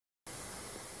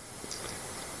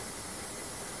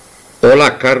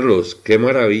Hola Carlos, qué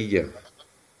maravilla.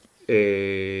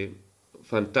 Eh,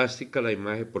 Fantástica la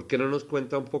imagen. ¿Por qué no nos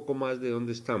cuenta un poco más de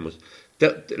dónde estamos?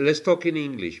 Let's talk in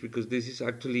English because this is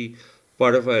actually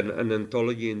part of an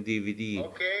anthology in DVD.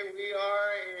 Okay, we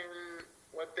are in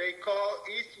what they call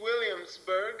East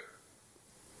Williamsburg,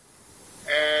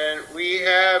 and we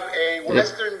have a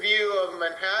western view of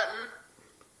Manhattan,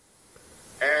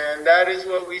 and that is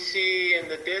what we see in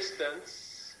the distance.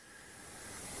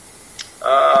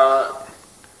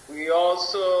 We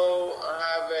also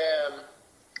have a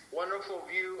wonderful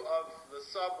view of the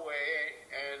subway,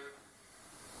 and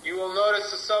you will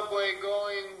notice the subway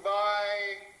going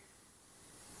by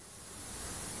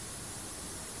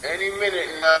any minute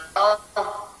now.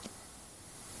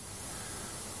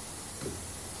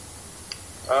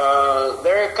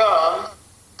 There it comes.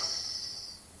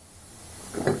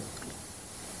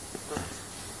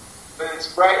 With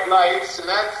its bright lights, and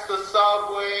that's the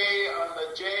subway on the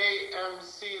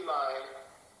JMC line.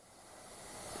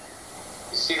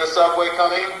 You see the subway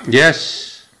coming?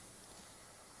 Yes.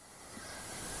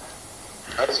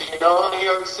 As you know, New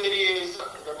York City is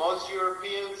the most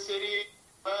European city in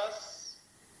the US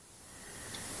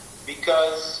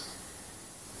because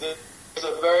it's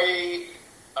a very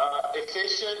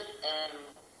efficient and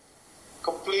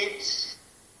complete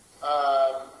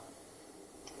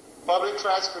public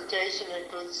transportation.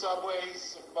 Includes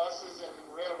subways, buses,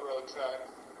 and railroad tracks.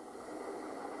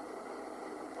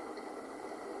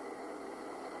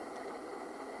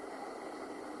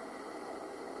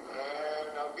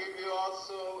 And I'll give you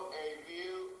also a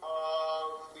view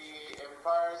of the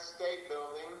Empire State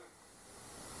Building,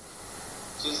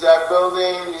 which is that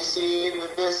building you see in the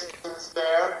distance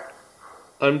there.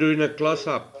 I'm doing a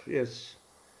close-up, yes.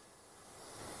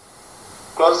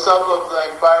 Close up of the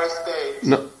Empire State.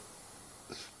 No,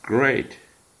 great.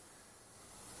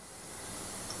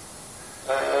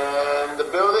 And the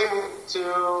building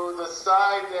to the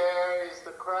side there is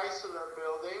the Chrysler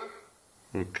Building,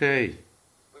 Okay.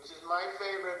 which is my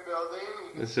favorite building.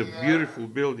 You can It's a see that. beautiful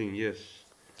building, yes.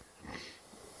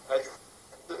 That's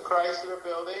the Chrysler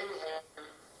Building, and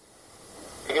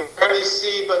you can barely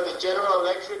see, but the General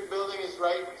Electric Building is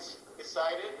right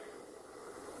beside it.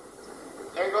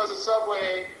 There goes the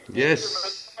subway.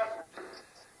 Yes.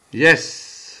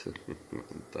 Yes.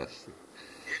 Fantastic.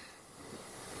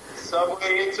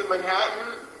 Subway into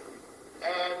Manhattan,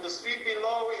 and the street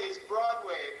below is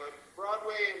Broadway, but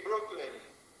Broadway in Brooklyn.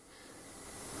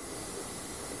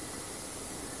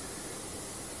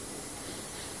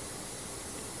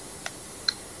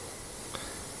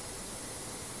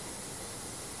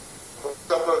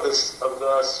 Some of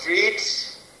the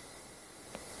streets.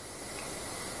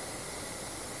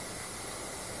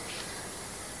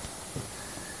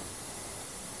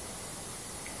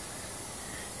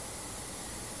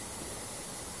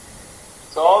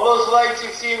 So all those lights you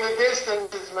see in the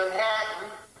distance is Manhattan.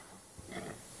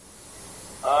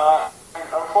 And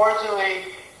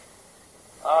unfortunately,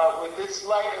 with this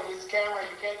light and this camera,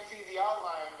 you can't see the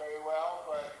outline very well,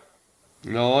 but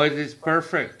No, it is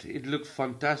perfect. It looks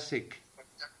fantastic.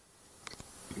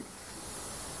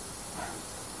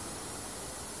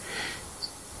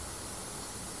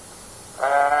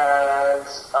 and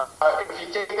if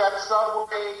you take that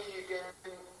subway, you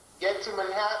can get to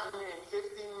Manhattan in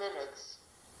 15 minutes.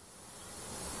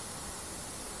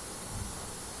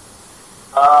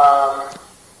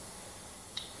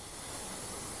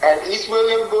 And East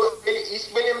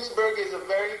Williamsburg is a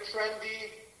very trendy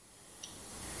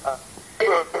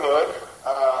neighborhood,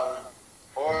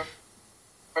 or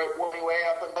going way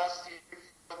up and last year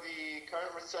of the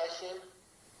current recession.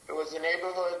 It was a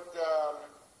neighborhood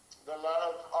that a lot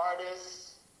of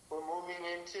artists were moving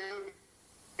into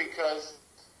because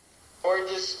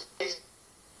gorgeous space.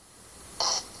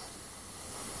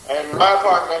 And my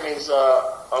apartment is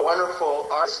a wonderful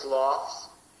artist loft.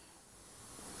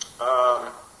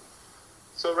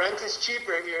 So rent is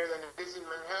cheaper here than it is in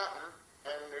Manhattan,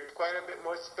 and there's quite a bit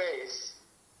more space.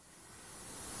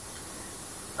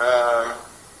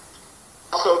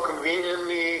 Also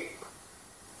conveniently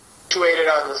situated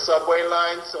on the subway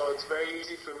line, so it's very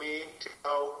easy for me to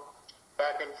go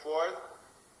back and forth.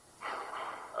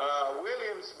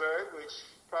 Williamsburg, which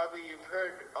probably you've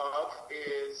heard of,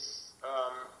 is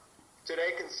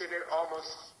today considered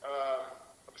almost a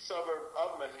suburb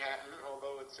of Manhattan,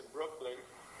 although it's in Brooklyn.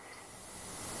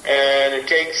 And it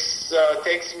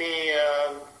takes me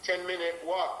a 10-minute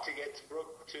walk to get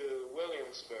to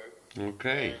Williamsburg.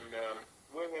 Okay. And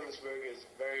Williamsburg is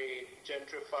very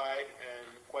gentrified and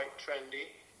quite trendy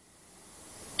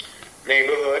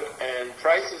neighborhood, and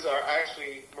prices are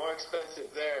actually more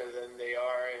expensive there than they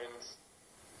are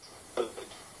in.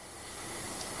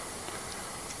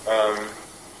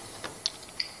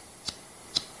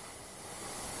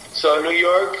 So New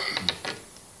York,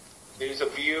 there's a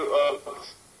view of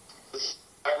the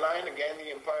skyline, again,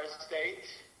 the Empire State.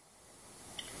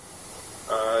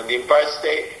 The Empire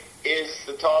State is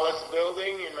the tallest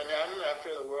building in Manhattan after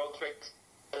the World Trade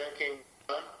Center came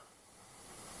down.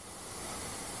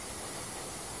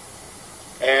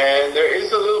 And there is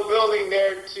a little building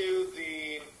there to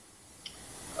the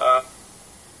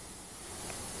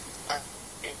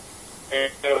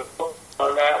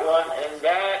on that one, and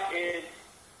that is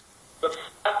the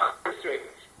Flat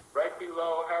District, right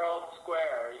below Herald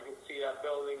Square. You can see that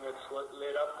building that's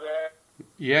lit up there.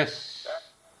 Yes.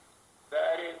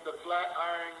 That is the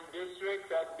Flatiron District.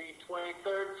 That'd be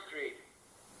 23rd Street.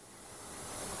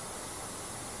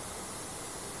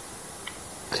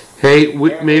 Hey,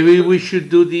 maybe we should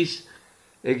do this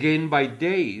again by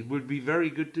day. It would be very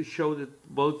good to show that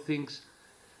both things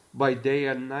by day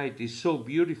and night. It's so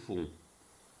beautiful.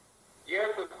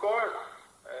 Yes, of course.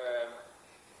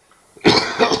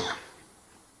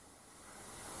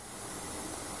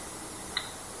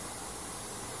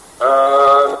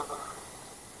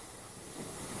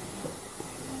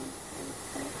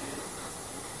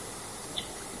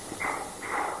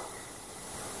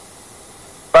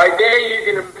 By day, you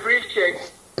can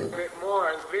appreciate a bit more,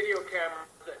 and video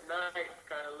cameras at night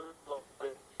kind of lose a little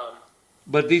bit.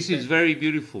 But this is very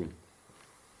beautiful.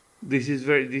 This is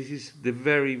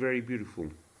very, very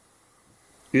beautiful.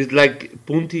 It's like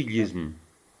puntillism.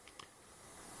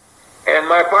 And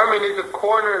my apartment is a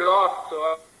corner loft, so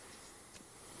I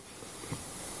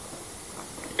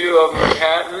view of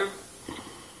Manhattan,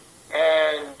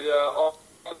 and also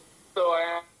I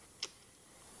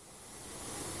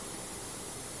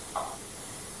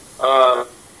have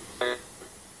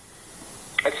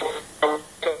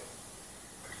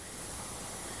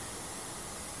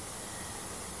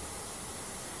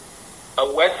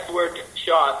a westward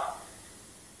shot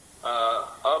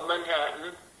of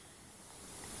Manhattan.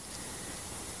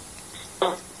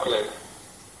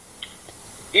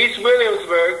 East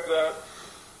Williamsburg,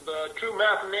 the true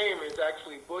map name is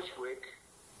actually Bushwick.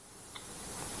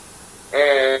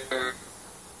 And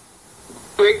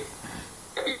Bushwick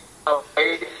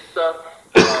is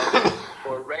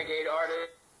for renegade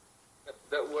artists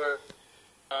that were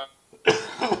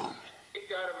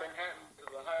kicked out of Manhattan to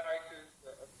the high rises,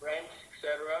 French,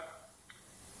 etc.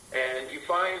 And you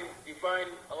find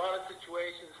a lot of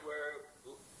situations where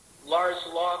large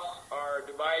lofts are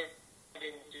divided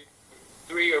into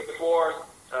 3 or 4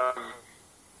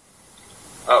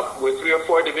 with 3 or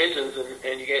 4 divisions,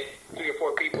 and you get 3 or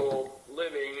 4 people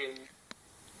living, and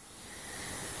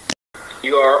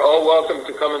you are all welcome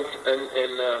to come and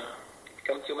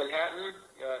come to Manhattan.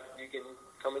 You can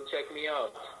come and check me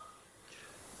out.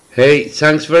 Hey,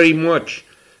 thanks very much.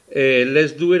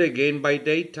 Let's do it again by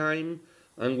daytime,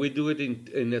 and we do it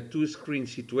in a 2-screen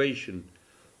situation.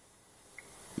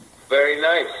 Very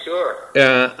nice, sure.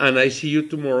 And I see you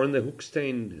tomorrow in the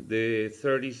Hookstein, the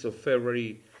 30th of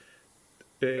February,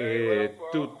 2000.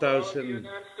 For you in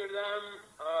Amsterdam,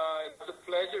 it's a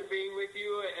pleasure being with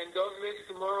you. And don't miss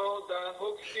tomorrow the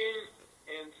Hookstein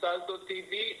in Salto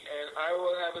TV, and I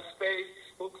will have a space,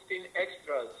 Hookstein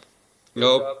Extras.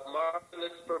 Nope. A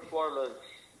marvelous performance.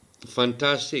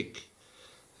 Fantastic.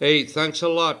 Hey, thanks a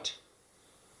lot.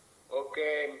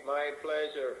 Okay, my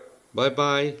pleasure.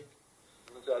 Bye-bye.